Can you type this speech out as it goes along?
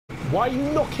Why are you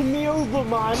knocking me over,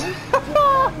 man? What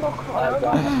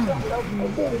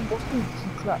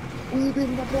are you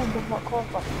doing that bomb off my car?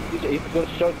 He's got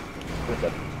to show.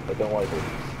 I don't want to.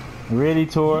 Really,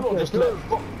 Tor? You just let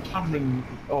Cameron.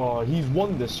 Oh, he's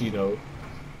won this, you know.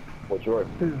 What, George?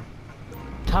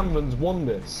 Cameron's won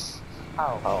this.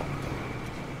 How? How?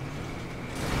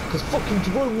 Because fucking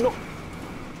Jerome knocked.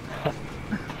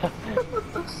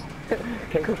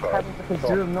 Because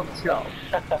Jerome knocked you out.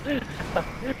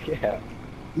 Yeah.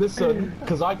 Listen,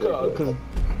 because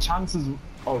chances.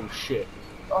 Oh shit.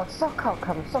 Oh, suck out,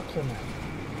 Cameron, suck him, man.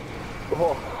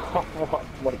 Oh,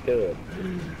 what a good.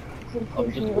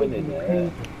 I'm just winning there.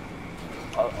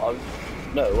 No,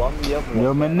 I'm the other one.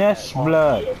 Yo, Manesh,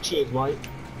 blood. Cheers, mate.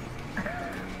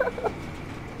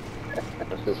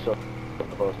 That's the shot of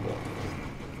the first one.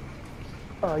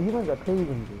 Oh, you guys are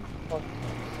playing,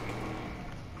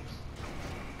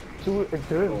 dude.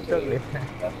 Jerome's struggling.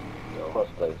 That's the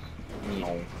first place.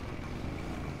 No.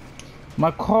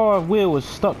 My car wheel was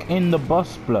stuck in the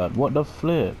bus, blood. What the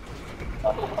flip?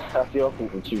 That's your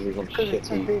fault for choosing some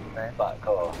shitty fat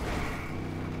car.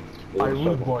 I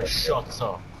rude boy, shut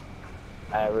up.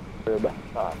 How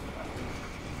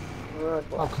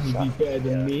can you be better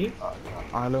than me?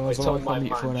 I know I as tell well my if I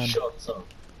meet for man, them. shut up.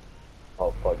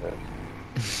 Oh, fuck it.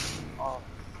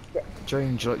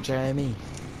 Dream, do you like Jamie?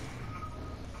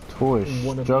 Tor is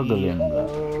Wanna struggling, be,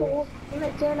 blood.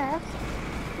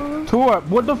 Tor,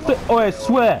 what the flip? Oh, I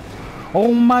swear.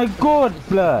 Oh my god,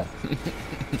 blood. Oh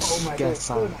my Guess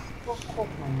god. so. Fuck off,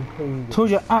 man, you're crazy. Tor,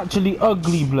 you're actually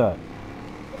ugly, blood.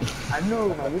 I know,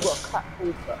 man, you got a cat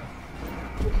face, man.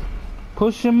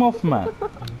 Push him off, man.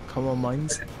 Come on,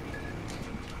 mines.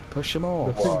 Push him The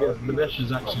off. thing is, Manesh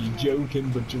is actually joking,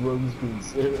 but Jerome's being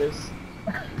serious.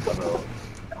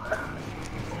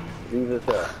 These are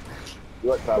the... You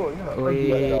like that?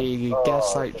 We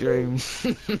guess like Dream.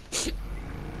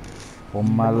 For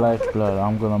my life, blood,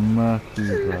 I'm gonna murk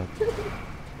you, blood.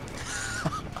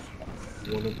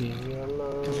 Wanna be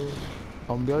alone?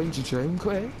 I'm behind you, Dream,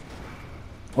 quick.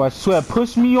 Oh, I swear,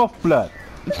 push me off, blood.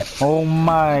 Oh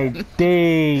my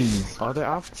days. I don't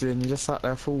have to, and you just sat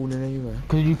there falling anyway.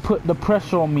 Cause you put the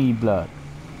pressure on me, blood.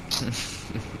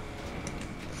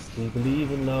 We believe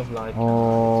in love like.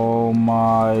 Oh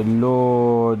my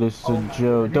lord, it's a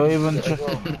joke. Don't even try.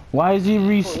 Why is he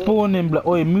respawning, blood?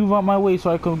 Oi, move out my way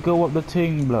so I can go up the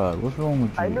thing, blood. What's wrong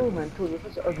with you? I know, man, too, you're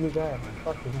such an ugly guy, man.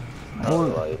 Fuck you, man.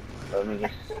 Alright, let me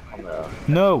just come there.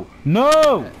 No,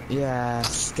 no!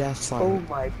 Yes, guess like. Oh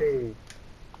my days.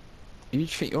 You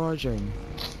think you are, Dream?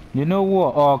 You know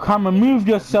what? Oh, Cameron, move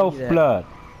yourself, Yeah. blood.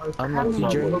 I'm Cameron,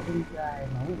 not you're an Dream. ugly guy,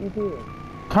 man. What you doing?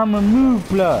 Cameron, move,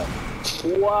 blood.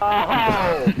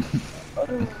 Wow!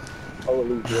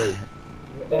 Holy great.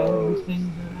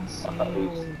 Everything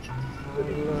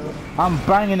I'm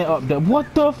banging it up there.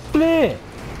 What the flip?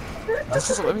 This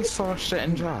is let me saw shit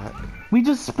and Jack. We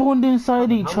just spawned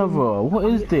inside each other. What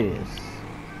is this?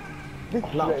 This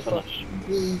is like such...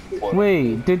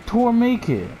 Wait, did Tor make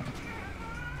it?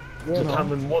 Yeah, So man.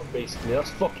 Cameron won basically. That's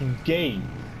fucking gay.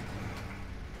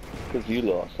 Because you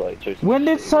lost, like, Joseph. When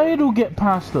did Saidul get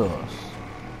past us?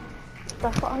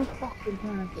 That's what I'm fucking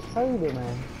trying to tell you,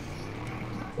 man.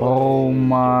 Oh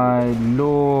my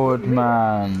lord,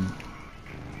 man.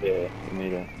 Yeah, you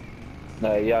made it.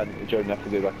 No, yeah, Jordan, you have to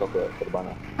go back up for the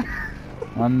banner.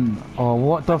 And oh,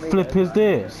 what the flip is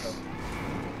this?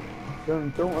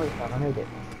 Don't worry, man, I made it.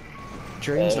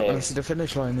 Dream's not Hey. going to see the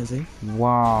finish line, is he?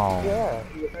 Wow. Yeah.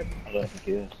 I don't think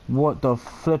he is. What the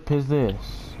flip is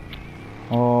this?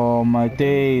 Oh my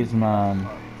days, man.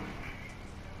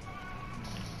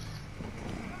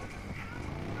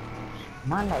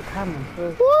 Man, like Cameron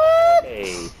first.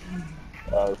 Hey!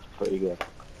 That was pretty good.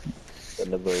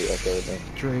 Delivery, okay, then.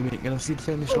 Dream ain't going to see the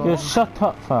finish line. Just shut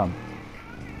up, fam.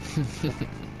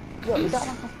 Yo, is that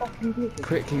like a fucking vehicle?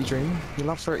 Quickly, Dream. You'll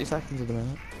have 30 seconds at the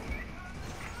minute.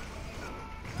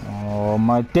 Oh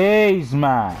my days,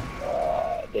 man.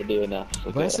 They're doing that.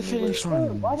 Where's the finish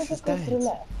line? Why did This it go is to the dead.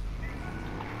 left?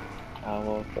 I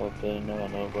woke up in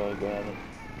no, bro, grab it.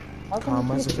 How Calm, come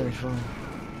where's the it's finish line?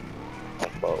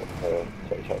 Well,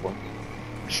 take check one.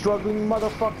 Struggling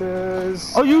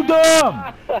motherfuckers. Are you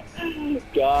dumb?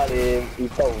 Got him. He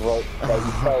fell right, like,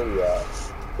 he fell, yeah.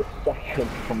 The second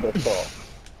from the top.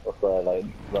 That's where, like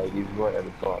he's right at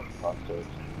the top. Afterwards.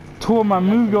 Tor, man,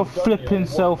 move your flipping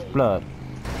self, blood.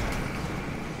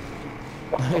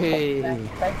 Hey!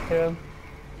 Thank you.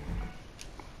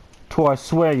 Tor, I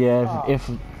swear, yeah, if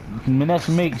Manesh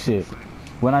makes it,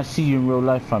 when I see you in real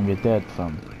life, fam, you're dead,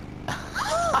 fam.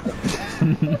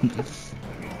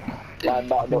 Man,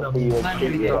 not be a If I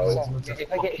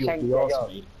get shanked, yeah, yo.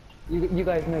 You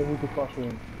guys know who to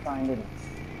fucking find in it.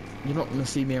 You're not gonna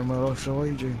see me in my life, are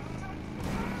you, Dream?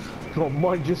 Oh,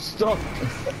 mind your stuff.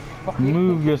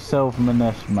 Move yourself,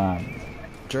 Manesh, man.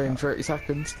 Dream, 30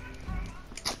 seconds.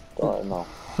 Right, no.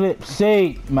 Flip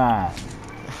sake, man.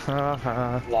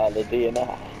 Haha. Nah, the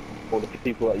DNF. Or the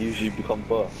people that usually become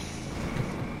first.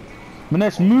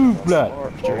 Manesh, move, blood.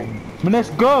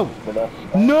 Manesh, go. But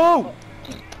that's No!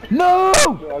 No!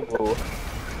 struggle.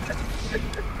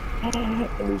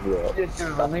 And he's real. That's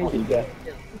what you get.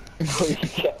 What you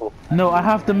get. No, I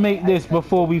have to make this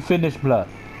before we finish, blood.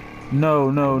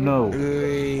 No, no, no.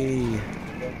 Hey.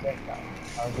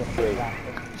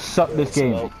 Suck this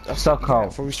game. Suck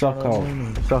out. Suck out.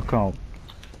 Suck out.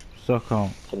 Suck out.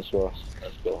 Finish for us.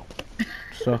 Let's go.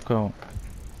 Suck out.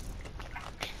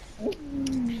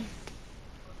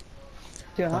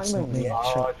 That's not me.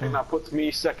 Oh, I think that puts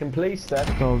me second place then.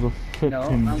 That was a flipping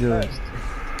I'm joke. first.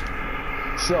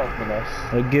 Shut up,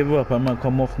 Manesh. I give up. I might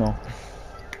come off now.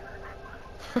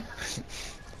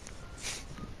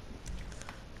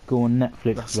 Go on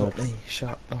Netflix, That's blood. not me.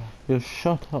 Shut up. Yo,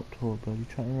 shut up, Tor, bro. You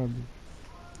trying to rub me?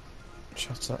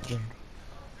 Shut up, Dream.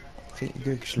 I think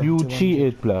you're good. You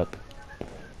cheated, blood.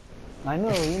 I know,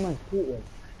 you must cheat it.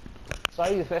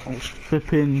 Sorry, you first.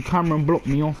 Flipping Cameron blocked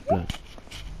me off, blood.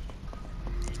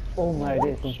 Oh my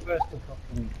days, from first to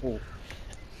fucking fourth.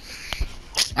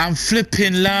 I'm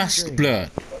flipping last, blood.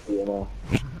 You know.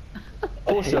 Of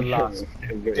course you're last.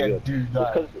 Very Yeah, good. do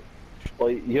that. Because, well,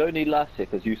 you only last here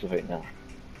because Yusuf ain't now.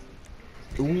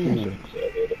 Ooh.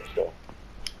 So,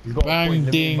 You've got a Bang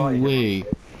point, ding let me invite you. way.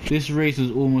 This race has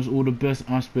almost all the best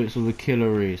aspects of a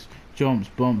killer race. Jumps,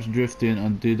 bumps, drifting,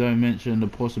 and did I mention the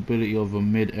possibility of a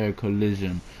mid-air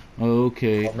collision? Oh,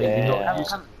 okay. Or maybe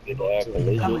not. yeah,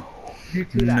 collision.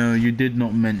 No, you did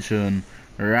not mention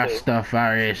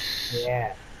Rastafaris.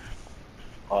 Yeah.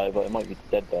 Alright, but it might be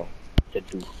dead though. Dead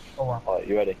too. Oh well. Alright,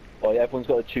 you ready? Oh yeah, everyone's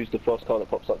got to choose the first car that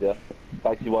pops up, yeah?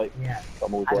 Bagsy white. Yeah.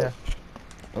 I'm always white.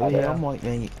 Oh yeah, I'm white,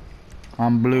 mate.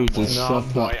 I'm blue to No, shut I'm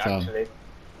up, right, fam. actually.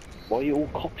 What are you all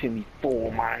copying me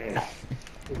for, man?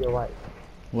 You're right.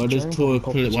 Why does Tor's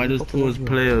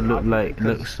player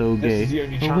look so This is gay? the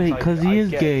only Oh chance wait, I- cause I he is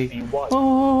get to gay. be white.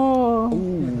 Oh,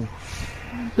 Ooh.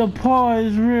 the paw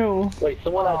is real. Wait,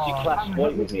 someone actually clashed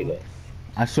white with me though.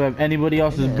 I swear, if anybody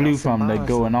else is Yeah, blue, that's fam, they're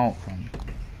embarrassing. going out, fam.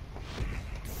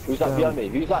 Who's that behind me?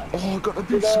 Who's that? Oh, I got the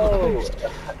boost. I got the No! boost.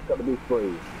 Got the boost for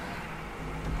you.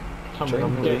 Coming Dream,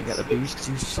 on you didn't get the boost because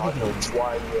you suck.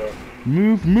 Why,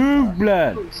 Move,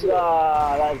 blood.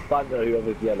 Ah, that's banter,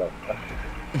 whoever's yellow.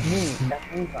 That's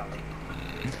me, fam.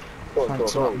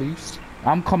 Thanks for that boost.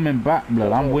 I'm coming back,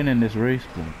 blood. I'm winning this race,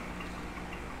 blood.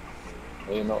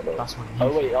 No, you're not though. That's what you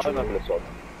Oh wait, I think, remember this one.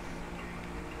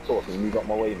 Sort of, you got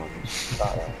my way, man.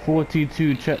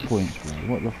 42 checkpoints,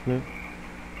 bro. What the flip?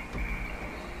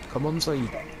 Come on, Saeed.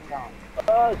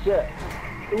 Oh shit!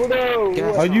 Oh no!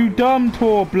 Get- Are you dumb,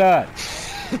 Tor, blood?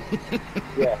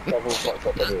 Yeah, everyone's fucked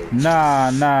up anyway.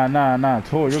 Nah.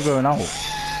 Tor, you're going out.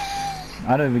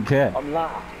 I don't even care. I'm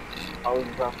laughing. I was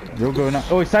laughing. You're going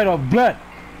out. Oh, side off, blood.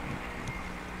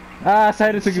 Ah,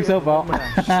 Saido took himself out.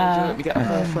 Let me get a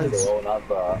first place. Oh, not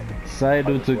bad.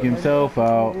 Saido took himself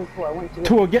out.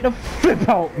 Tor, get the flip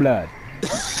out, blood.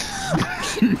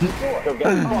 Go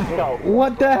get fucked out.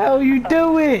 What the hell you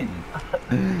doing?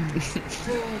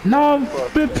 No, I'm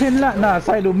flipping like nah,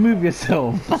 Saido, move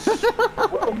yourself. What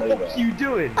the fuck are you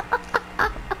doing?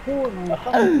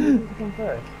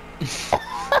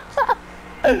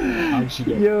 How should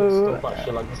you Yo. stop that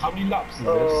shit like this? How many laps is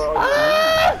this?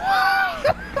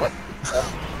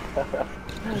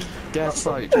 Get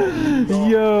Saeed.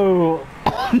 Yo.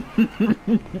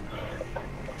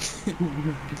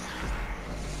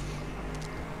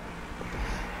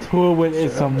 Tor went in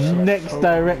some next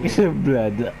direction,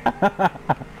 blood.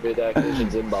 Mid-air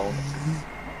collisions inbound.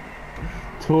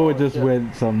 Tor just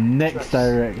went some next Who's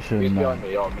direction, behind man.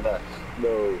 me? On there.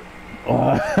 No.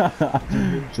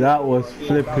 That was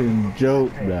flipping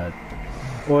joke, blood.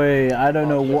 Wait, I don't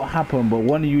know what happened, but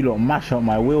one of you lot mash up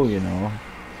my wheel, you know.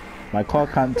 My car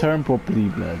can't turn properly,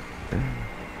 blood.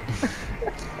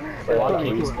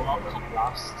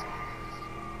 Last.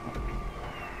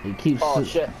 It keeps Oh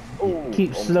shit. Ooh.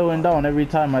 keeps slowing down every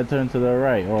time I turn to the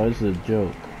right. Oh, this is a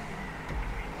joke.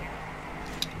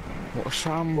 What a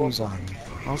shambles on.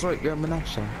 I was right behind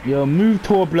Manesha. Yo, move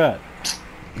Tor, blood.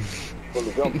 Full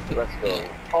of jump. Let's go.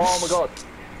 Oh my god.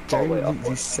 Oh wait, Don't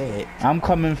be sick. I'm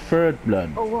coming third,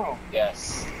 blood. Oh wow.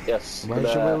 yes. Yes.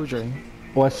 Where's your wheel, Dream?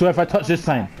 Oh, I swear if I touch this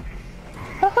sign.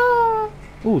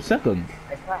 Oh, second.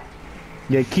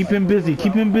 Yeah, keep him busy.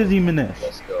 Keep him busy, Manesh.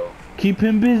 Let's go. Keep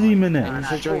him busy, Aim Manesh.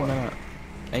 for Dream, innit?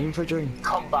 Aim for Dream.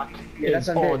 Come back. Yeah, that's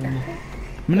It's what I'm on.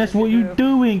 Manesh, what you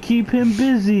doing? Keep him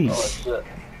busy. Oh shit.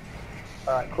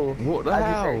 Alright, cool. What the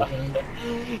hell?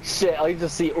 Shit, I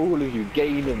just see all of you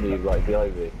gaining me right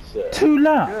behind me. Shit. 2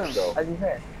 laps. No. As you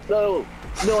said. No,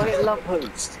 I hit a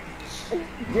lamppost. I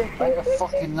hit a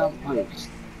fucking lamppost.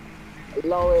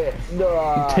 Allow it.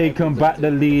 No. Taken back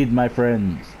the lead, my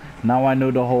friends. Now I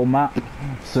know the whole map,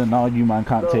 so now you man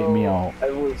can't take me out.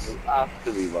 It was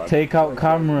after me, man. Take out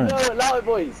Cameron. No, allow it,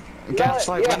 boys.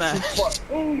 Gaslight Get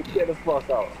the fuck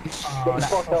out. Get the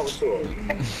fuck out, sure.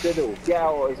 Fiddle, get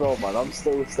out as well, man. I'm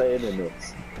still staying in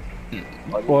this.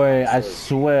 Boy, I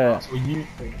swear. That's what you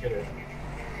think, innit?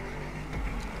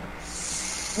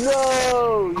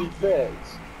 No, you bitch.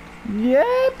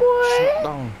 Yeah, boy.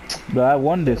 Down. But I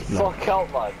won this, bro. Fuck out,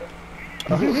 man.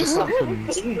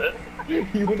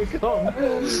 You wanna come?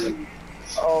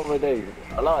 Oh my days.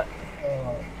 I like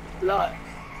it.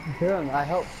 Damn, I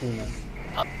helped you, man.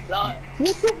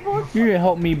 You didn't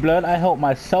help me, blood. I helped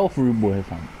myself, rude boy,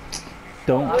 fam.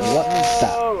 Don't what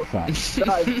that,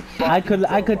 fam. I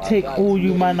could take all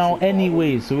you man out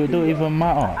anyway, so it don't even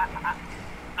matter.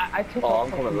 I took Oh, off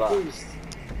I'm coming fucking last.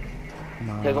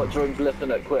 No. They got drone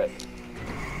blipping it quick.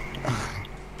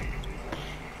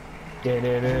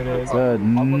 Blood,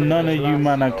 none of you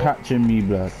man are catching me,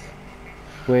 blood.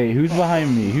 Wait, who's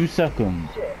behind me? Who's second?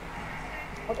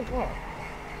 What the fuck?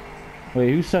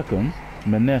 Wait, who's second?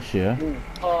 Manesh, yeah?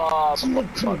 Oh,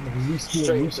 Respawn,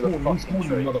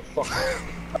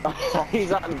 motherfucker.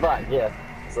 he's at the back, yeah.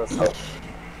 So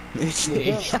that's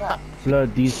not...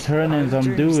 Blood, these turn-ins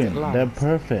I'm doing, they're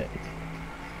perfect.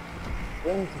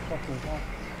 We need to fucking pass.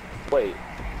 Wait.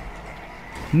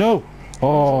 No!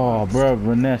 Oh, bro,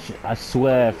 Manesh, I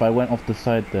swear if I went off the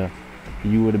side there,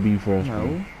 you would have been first, bro.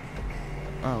 No.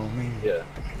 Oh, man. Yeah.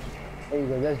 There you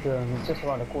go, let's do it. It's just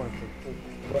around the corner.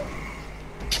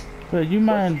 But you What's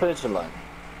man, the finishing line?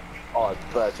 Oh,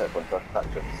 better checkpoint, that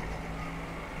trips.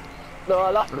 No,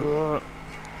 I like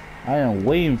I am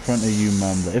way in front of you,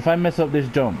 man. But if I mess up this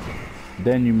jump,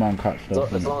 then you man catch so,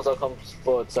 up. as long as I come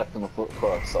forward second or foot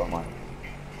first, so I'm like...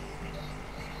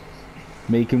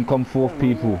 Make him come fourth,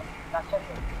 people.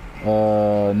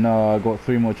 No, I got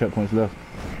 3 more checkpoints left.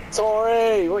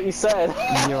 Sorry, what you said?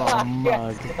 You're a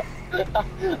mug.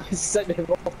 I sent him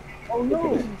off. Oh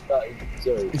no!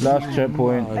 Sorry. Last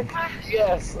checkpoint.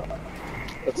 Yes!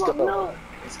 Let's go. No!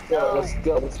 Let's go, let's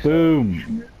go, let's go.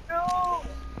 Boom. No!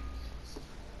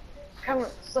 Camera,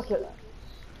 suck it.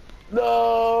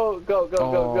 No! Go,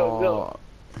 go.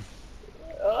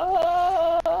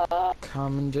 Ah!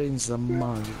 Cameron James the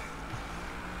mug.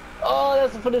 Oh,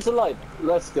 that's the finishing line.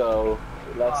 Let's go.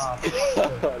 Let's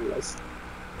go. Let's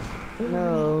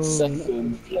No.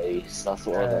 second place. That's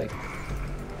what I like.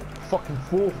 Fucking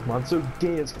fourth, man. So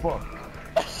gay as fuck.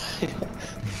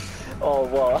 Oh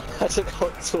wow! I took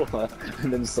out tour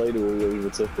and then decided we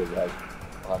overtook him. Like,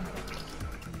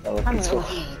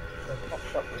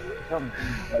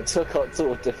 I took out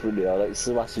tour differently. I like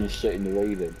smashing shit in the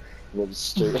railing, went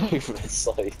straight over the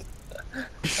side.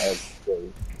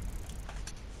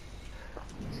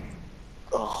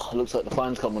 Oh, looks like the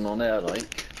fan's coming on there,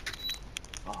 like.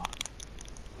 Oh.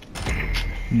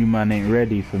 You man ain't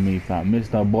ready for me, fam.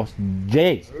 Mr. Boss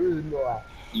J.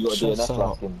 You got a Shut DNF up.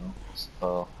 lap in though.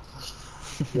 Oh.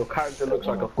 Your character looks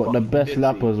like a Got the best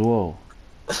lap as well.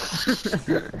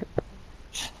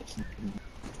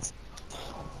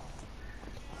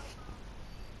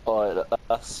 Alright,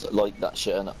 that's like that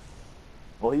shit, innit?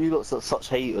 Why you got such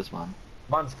haters, man?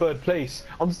 Man's third place.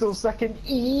 I'm still second.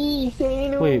 Say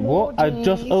no Wait, more, what? I G,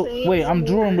 just. Oh, say wait, no I'm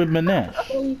drawing more. with Manesh.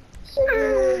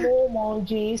 Say no more,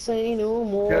 G, say no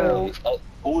more. Girl.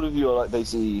 All of you are like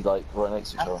basically like right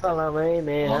next to each other.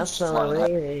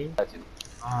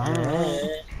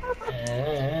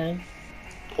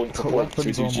 Point to Put point,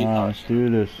 weapons 2 on. 2 Alright, let's do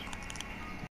this.